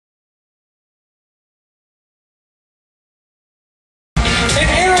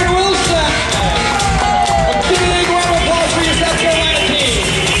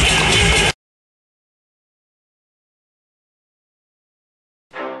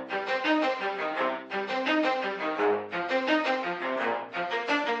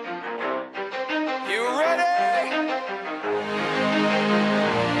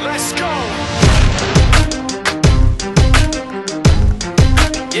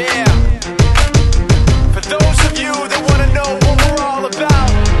Yeah. For those of you that wanna know what we're all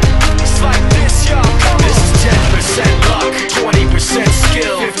about, it's like this, y'all. This is 10% luck, 20%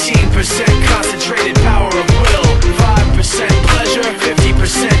 skill, 15% concentrated power of will, 5% pleasure,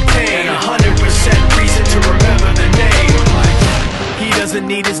 50% pain, and 100% reason to remember the name. He doesn't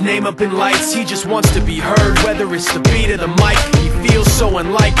need his name up in lights, he just wants to be heard, whether it's the beat or the mic. He feels so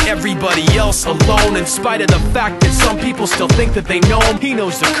unlike everybody else, alone, in spite of the fact that some people still think that they know him. He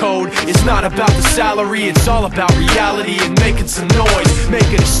knows the code, it's not about the salary, it's all about reality and making some noise,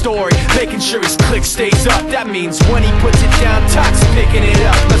 making a story, making sure his click stays up. That means when he puts it down, Tox picking it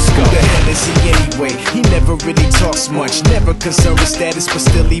up. Let's go. Who the hell is he anyway? He never really talks much, never concerned with status, but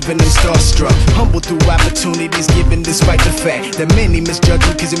still even him starstruck. Humble through opportunities given despite the fact that many misjudge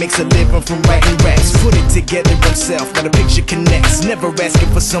him cause he makes a living from writing raps. Put it together himself, got a picture connects, never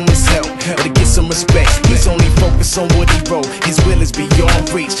asking for someone's help or to get some respect. He's only focused on what he wrote, his will is beyond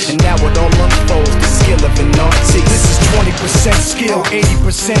reach, and now it all unfolds, the skill of an artist. This is 20% skill,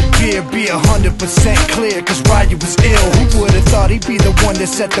 80% fear, be 100% clear, cause Ryu was ill. Who would've thought he'd be the one that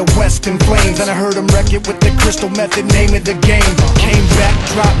set the West in flames? And I heard him wreck it with the crystal method, name of the game. Came back,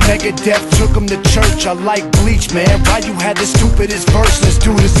 dropped Megadeth, took him to church. I like Bleach, man. Ryu had the stupidest verse, this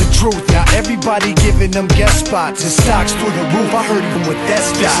dude is the truth. Now everybody giving them guest spots and stocks through the roof. I heard him with that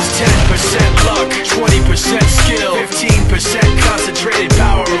stock. This is 10% luck, 20% skill, 15% concentrated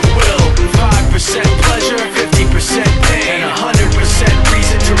power of will, 5% pleasure, 50% pain, and 100%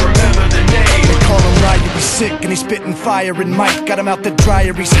 reason to remember the name. They call him Ryu, he's sick and he's spitting fire and Mike. Got him out the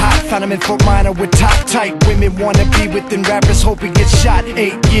dryer, he's hot. Found him in Fort Minor with top tight. Women wanna be within rappers, hope he gets shot.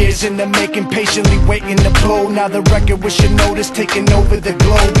 8 years in the making, patiently waiting to blow. Now the record with your notice taking over the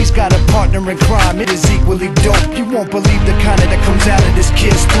globe. He's got a partner in crime, it is equally dope. You won't believe the kind that comes out of this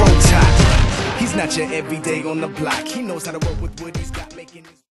kid's throat. He's not your everyday on the block, he knows how to work with what he's got making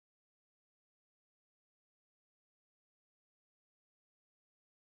his